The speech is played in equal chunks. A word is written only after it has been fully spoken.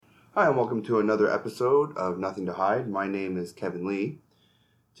Hi, and welcome to another episode of Nothing to Hide. My name is Kevin Lee.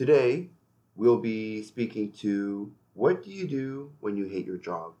 Today, we'll be speaking to what do you do when you hate your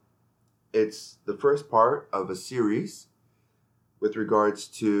job? It's the first part of a series with regards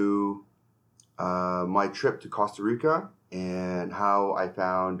to my trip to Costa Rica and how I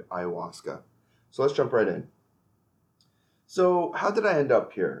found ayahuasca. So let's jump right in. So, how did I end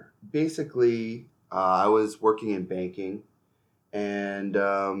up here? Basically, I was working in banking, and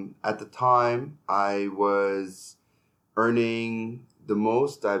at the time, I was earning the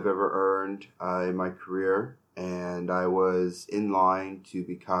most I've ever earned in my career, and I was in line to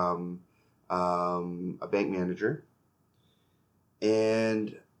become a bank manager.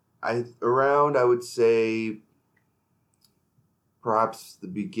 And I would say, perhaps the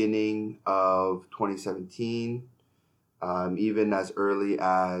beginning of 2017, even as early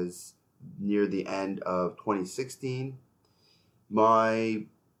as near the end of 2016, my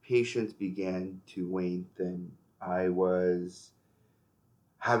patience began to wane thin. I was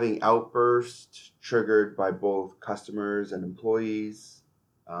having outbursts triggered by both customers and employees.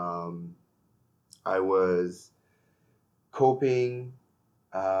 I was coping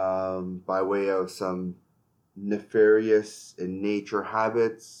by way of some nefarious in nature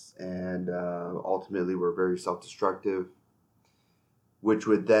habits, and ultimately were very self-destructive, which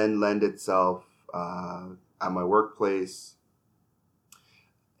would then lend itself at my workplace.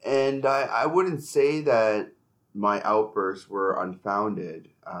 And I wouldn't say that my outbursts were unfounded.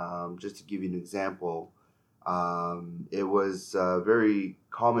 Just to give you an example, it was very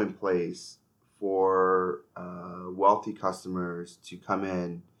commonplace for wealthy customers to come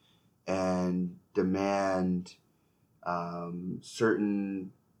in and demand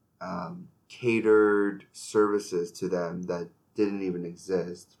certain catered services to them that didn't even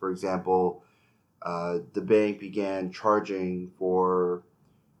exist. For example, the bank began charging for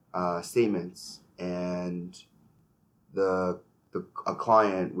statements, and a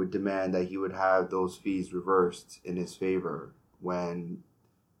client would demand that he would have those fees reversed in his favor when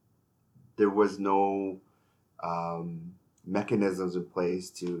there was no mechanisms in place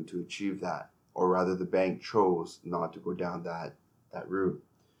to achieve that, or rather the bank chose not to go down that route.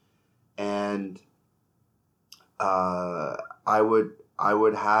 And I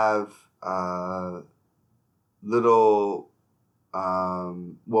would have little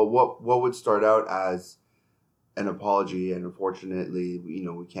what would start out as an apology, and unfortunately, we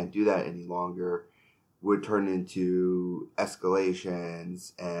can't do that any longer, would turn into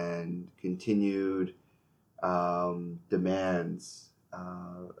escalations and continued demands.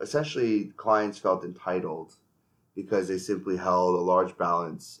 Essentially, clients felt entitled because they simply held a large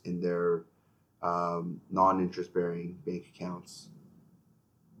balance in their non-interest bearing bank accounts.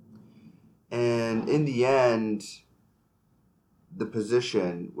 And in the end, the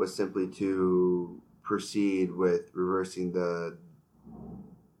position was simply to proceed with reversing the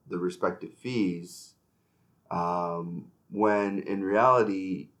respective fees, when in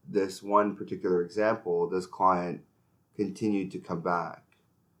reality, this one particular example, this client continued to come back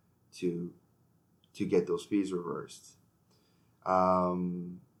to get those fees reversed. I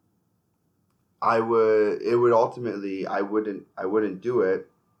wouldn't do it,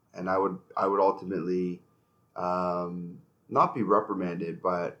 and I would ultimately not be reprimanded,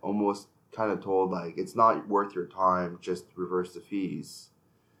 but almost kind of told, like, it's not worth your time, just reverse the fees.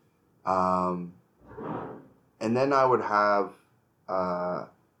 And then I would have,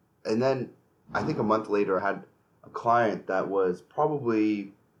 and then I think a month later, I had a client that was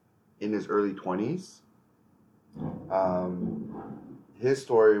probably in his early 20s. His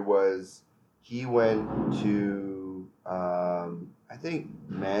story was he went to, I think,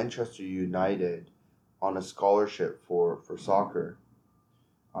 Manchester United on a scholarship for soccer,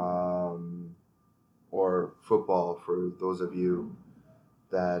 or football, for those of you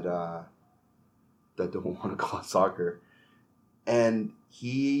that don't want to call it soccer. And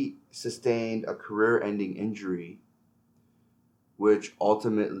he sustained a career-ending injury, which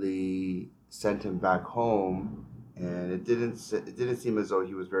ultimately sent him back home. And it didn't seem as though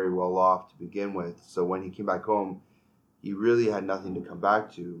he was very well off to begin with. So when he came back home, he really had nothing to come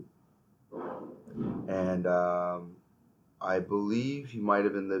back to. And I believe he might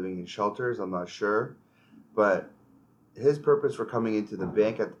have been living in shelters. I'm not sure. But his purpose for coming into the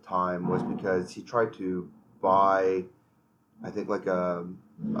bank at the time was because he tried to buy, I think, like a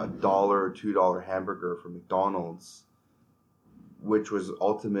 $1 or $2 hamburger from McDonald's, which was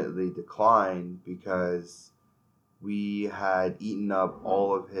ultimately declined because we had eaten up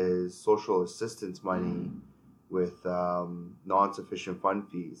all of his social assistance money with non-sufficient fund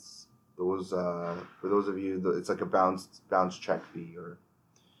fees. Those, for those of you, it's like a bounce check fee, or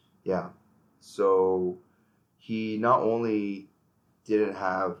Yeah. So he not only didn't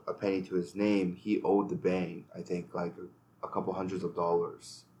have a penny to his name, he owed the bank, I think, like a couple hundreds of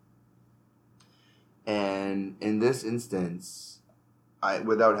dollars. And in this instance,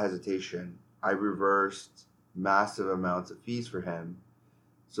 without hesitation, I reversed massive amounts of fees for him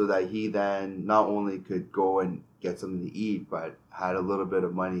so that he then not only could go and get something to eat, but had a little bit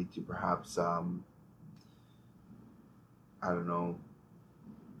of money to perhaps, I don't know,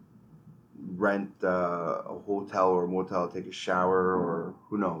 rent a hotel or a motel, take a shower, or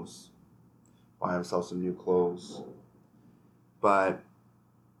who knows, buy himself some new clothes. But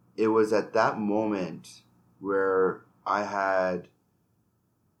it was at that moment where I had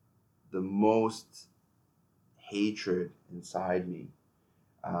the most hatred inside me.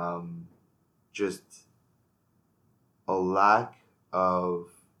 Just a lack of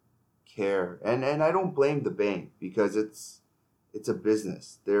care. And I don't blame the bank because it's a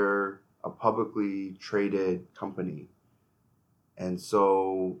business. They're a publicly traded company. And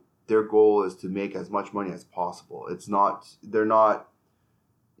so their goal is to make as much money as possible. They're not,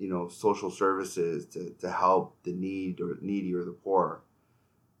 social services to help the needy or the poor.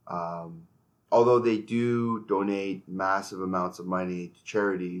 Although they do donate massive amounts of money to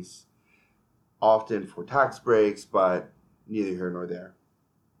charities, often for tax breaks, but neither here nor there.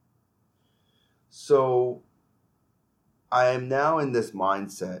 So I am now in this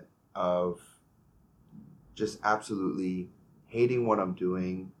mindset of just absolutely hating what I'm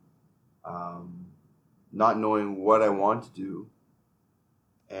doing, not knowing what I want to do,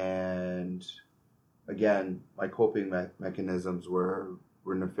 and again, my coping mechanisms were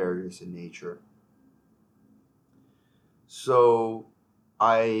nefarious in nature. So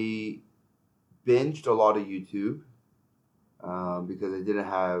I binged a lot of YouTube because I didn't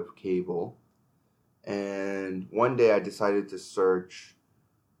have cable. And one day I decided to search,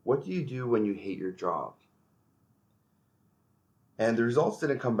 what do you do when you hate your job? And the results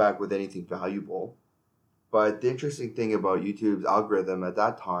didn't come back with anything valuable. But the interesting thing about YouTube's algorithm at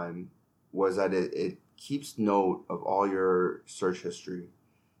that time was that it keeps note of all your search history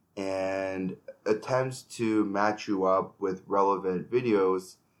and attempts to match you up with relevant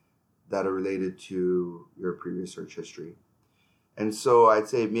videos that are related to your previous search history. And so I'd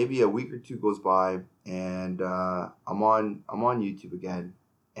say maybe a week or two goes by, and I'm on YouTube again,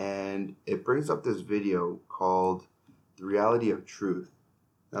 and it brings up this video called "The Reality of Truth."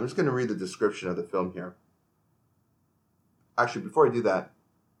 Now, I'm just going to read the description of the film here. Actually, before I do that,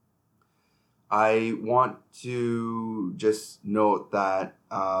 I want to just note that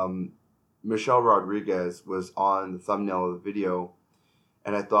Michelle Rodriguez was on the thumbnail of the video.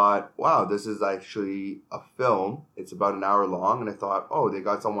 And I thought, wow, this is actually a film. It's about an hour long. And I thought, oh, they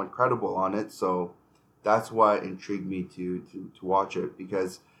got someone credible on it. So that's what intrigued me to watch it.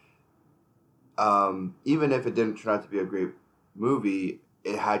 Because even if it didn't turn out to be a great movie,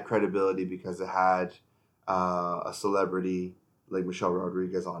 it had credibility because it had a celebrity like Michelle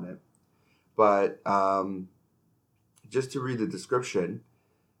Rodriguez on it. But just to read the description,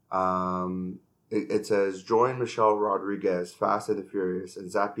 it says, join Michelle Rodriguez, Fast and the Furious, and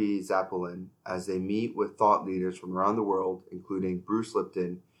Zappy Zappalin as they meet with thought leaders from around the world, including Bruce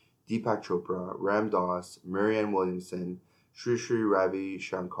Lipton, Deepak Chopra, Ram Dass, Marianne Williamson, Sri Sri Ravi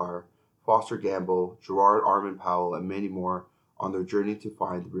Shankar, Foster Gamble, Gerard Armin Powell, and many more on their journey to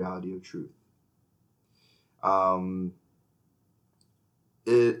find the reality of truth.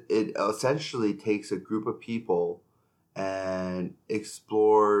 It essentially takes a group of people and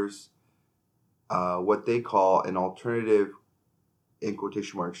explores what they call an alternative, in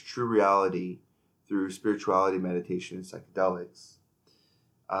quotation marks, true reality through spirituality, meditation, and psychedelics.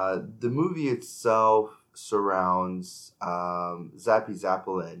 The movie itself surrounds Zappy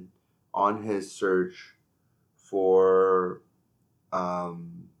Zappalin on his search for,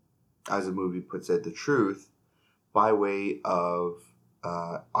 as the movie puts it, the truth by way of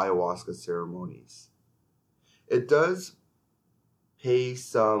ayahuasca ceremonies. It does pay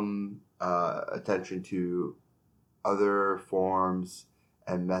some attention to other forms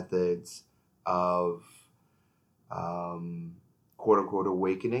and methods of quote-unquote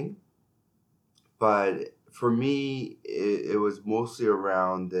awakening. But for me, it was mostly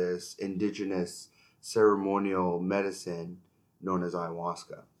around this indigenous ceremonial medicine known as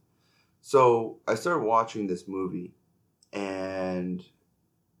ayahuasca. So I started watching this movie, and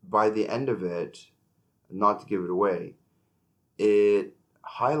by the end of it, not to give it away, it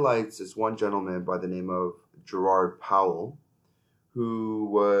highlights this one gentleman by the name of Gerard Powell, who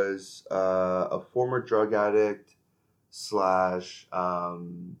was a former drug addict /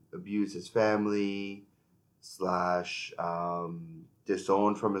 abused his family /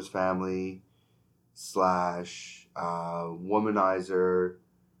 disowned from his family, slash womanizer,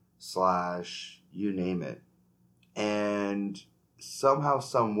 slash you name it. And somehow,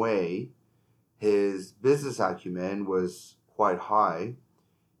 some way, his business acumen was quite high.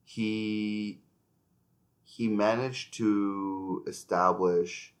 He managed to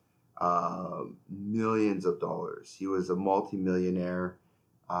establish millions of dollars. He was a multimillionaire,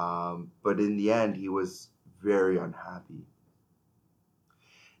 but in the end, he was very unhappy.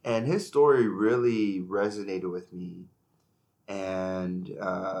 And his story really resonated with me. And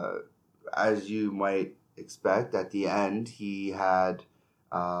as you might expect, at the end, he had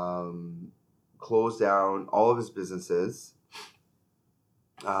closed down all of his businesses.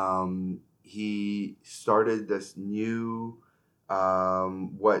 He started this new,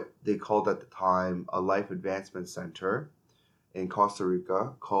 what they called at the time, a life advancement center in Costa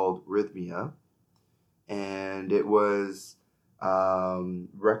Rica called Rhythmia. And it was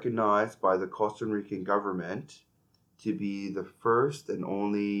recognized by the Costa Rican government to be the first and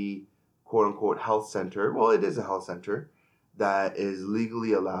only quote-unquote health center, well, it is a health center, that is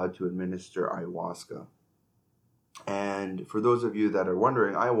legally allowed to administer ayahuasca. And for those of you that are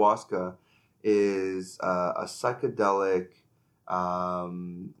wondering, ayahuasca is a psychedelic,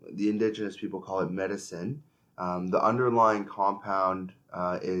 the indigenous people call it medicine. The underlying compound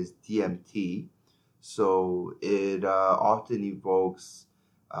is DMT. So it often evokes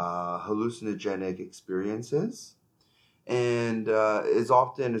hallucinogenic experiences and is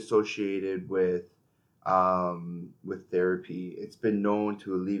often associated with therapy. It's been known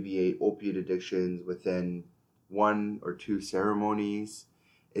to alleviate opiate addictions within 1 or 2 ceremonies.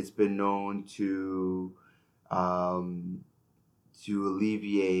 It's been known to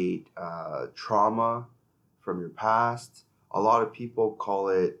alleviate trauma from your past. A lot of people call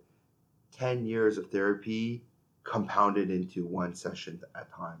it 10 years of therapy compounded into one session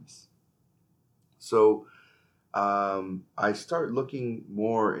at times. So I start looking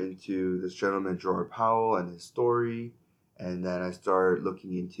more into this gentleman, Gerard Powell, and his story. And then I start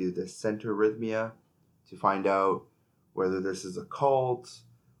looking into the center Rhythmia to find out whether this is a cult,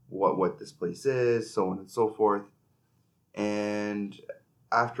 what this place is, so on and so forth. And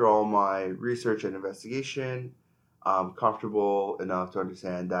after all my research and investigation, I'm comfortable enough to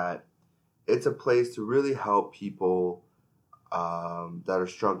understand that it's a place to really help people that are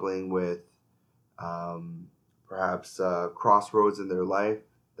struggling with perhaps crossroads in their life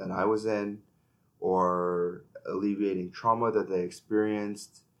that I was in, or alleviating trauma that they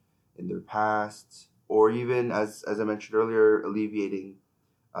experienced in their past, or even, as I mentioned earlier, alleviating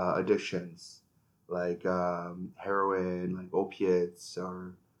addictions like heroin, like opiates,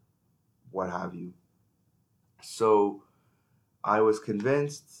 or what have you. So I was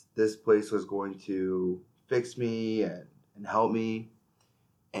convinced this place was going to fix me and help me.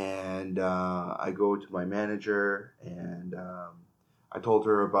 And I go to my manager and I told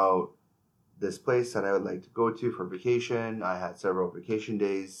her about this place that I would like to go to for vacation. I had several vacation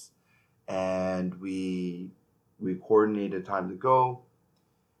days and we coordinated time to go.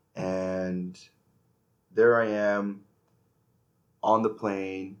 And there I am on the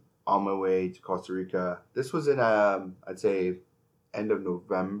plane on my way to Costa Rica. This was in, I'd say, end of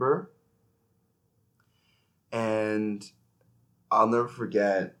November. And I'll never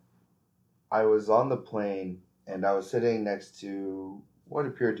forget, I was on the plane and I was sitting next to what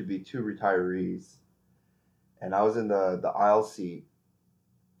appeared to be 2 retirees. And I was in the aisle seat.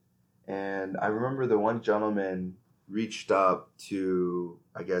 And I remember the one gentleman reached up to,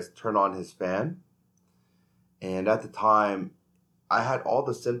 I guess, turn on his fan. And at the time, I had all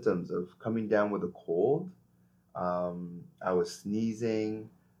the symptoms of coming down with a cold. I was sneezing.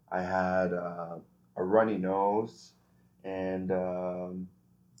 I had a runny nose. And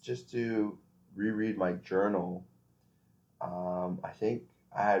just to reread my journal, I think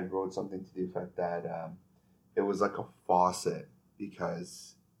I had wrote something to the effect that it was like a faucet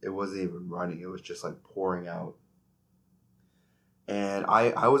because it wasn't even running. It was just like pouring out. And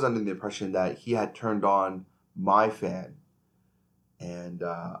I was under the impression that he had turned on my fan. And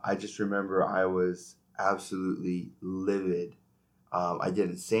I just remember I was absolutely livid. I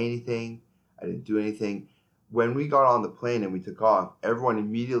didn't say anything. I didn't do anything. When we got on the plane and we took off, everyone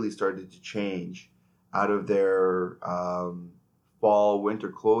immediately started to change out of their fall winter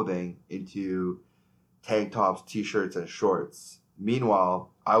clothing into tank tops, t-shirts, and shorts.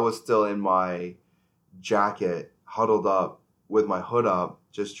 Meanwhile, I was still in my jacket, huddled up with my hood up,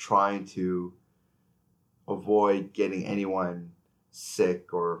 just trying to avoid getting anyone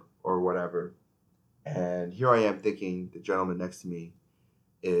sick or whatever. And here I am thinking the gentleman next to me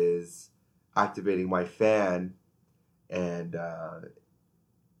is activating my fan And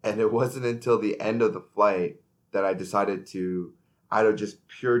it wasn't until the end of the flight that I decided to, out of just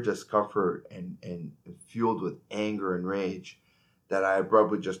pure discomfort and fueled with anger and rage, that I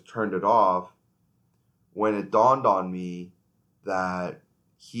abruptly just turned it off, when it dawned on me that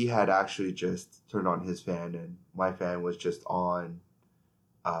he had actually just turned on his fan and my fan was just on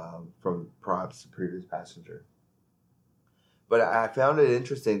from perhaps the previous passenger. But I found it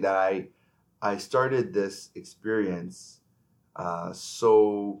interesting that I started this experience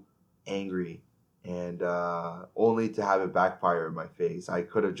so angry, and only to have it backfire in my face. I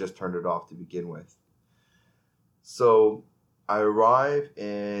could have just turned it off to begin with. So I arrive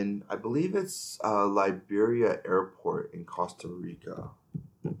in, I believe it's Liberia Airport in Costa Rica.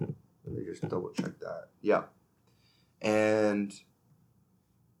 Let me just double check that. Yeah. And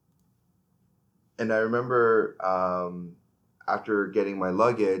I remember after getting my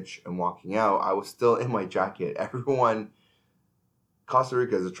luggage and walking out, I was still in my jacket. Costa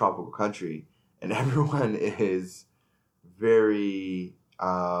Rica is a tropical country, and everyone is very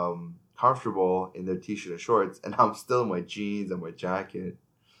comfortable in their t-shirt and shorts, and I'm still in my jeans and my jacket.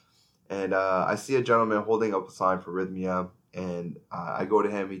 And I see a gentleman holding up a sign for Rhythmia, and I go to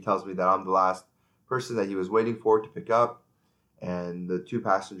him. He tells me that I'm the last person that he was waiting for to pick up, and the two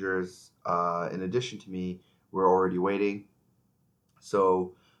passengers, in addition to me, were already waiting.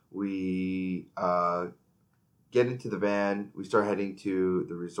 So we get into the van. We start heading to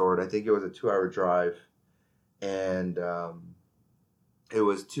the resort. I think it was a 2-hour drive, and it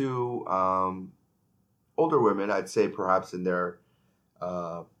was two older women, I'd say perhaps in their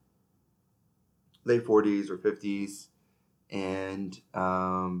late 40s or 50s, and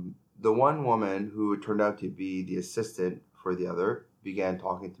the one woman, who turned out to be the assistant for the other, began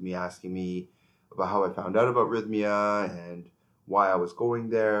talking to me, asking me about how I found out about Rhythmia and why I was going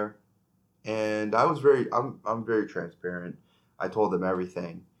there. And I'm very transparent. I told them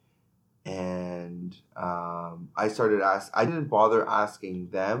everything. And I didn't bother asking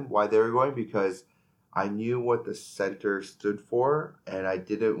them why they were going, because I knew what the center stood for, and I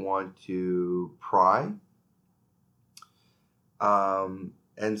didn't want to pry.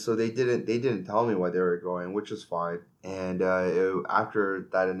 And so they didn't tell me why they were going, which was fine. And after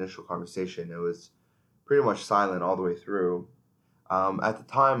that initial conversation, it was pretty much silent all the way through. At the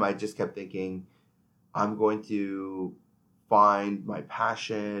time, I just kept thinking, I'm going to find my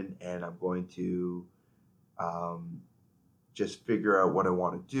passion, and I'm going to just figure out what I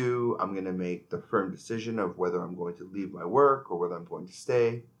want to do. I'm going to make the firm decision of whether I'm going to leave my work or whether I'm going to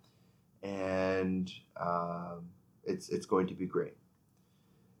stay. And it's going to be great.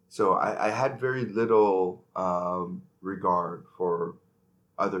 So I had very little regard for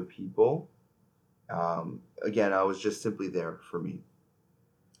other people. Again, I was just simply there for me.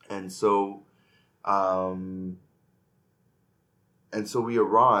 And so we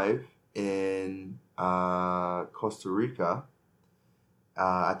arrive in Costa Rica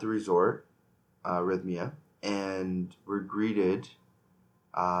at the resort, Rhythmia, and we're greeted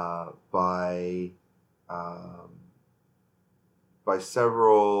by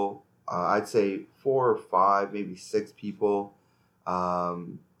several, I'd say 4 or 5, maybe 6 people,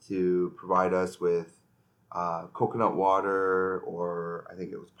 to provide us with coconut water, or I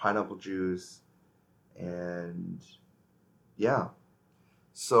think it was pineapple juice. And yeah,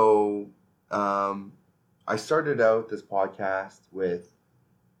 so I started out this podcast with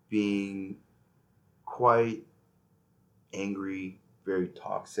being quite angry, very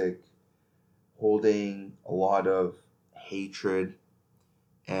toxic, holding a lot of hatred,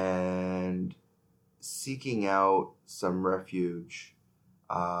 and seeking out some refuge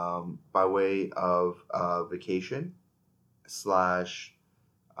by way of vacation /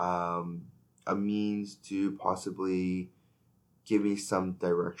 a means to possibly give me some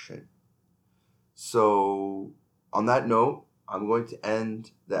direction. So on that note, I'm going to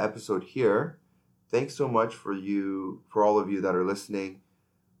end the episode here. Thanks so much for all of you that are listening.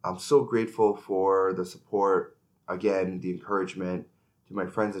 I'm so grateful for the support, again, the encouragement to my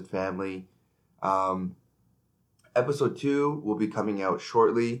friends and family. Episode 2 will be coming out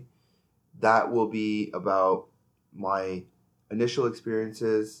shortly. That will be about my initial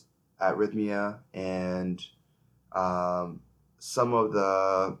experiences at Rhythmia and some of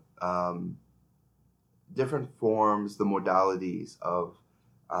the different forms, the modalities of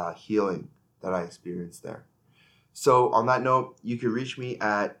healing that I experienced there. So on that note, you can reach me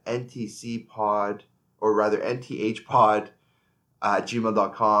at ntcpod, or rather nthpod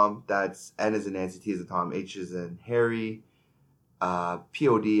 @gmail.com. That's N as in Nancy, T as in Tom, H as in Harry,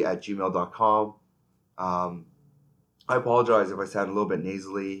 pod@gmail.com. I apologize if I sound a little bit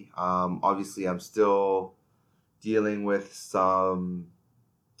nasally. Obviously, I'm still dealing with some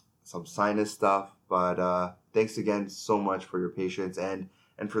sinus stuff. But thanks again so much for your patience and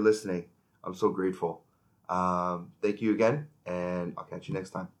for listening. I'm so grateful. Thank you again, and I'll catch you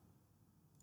next time.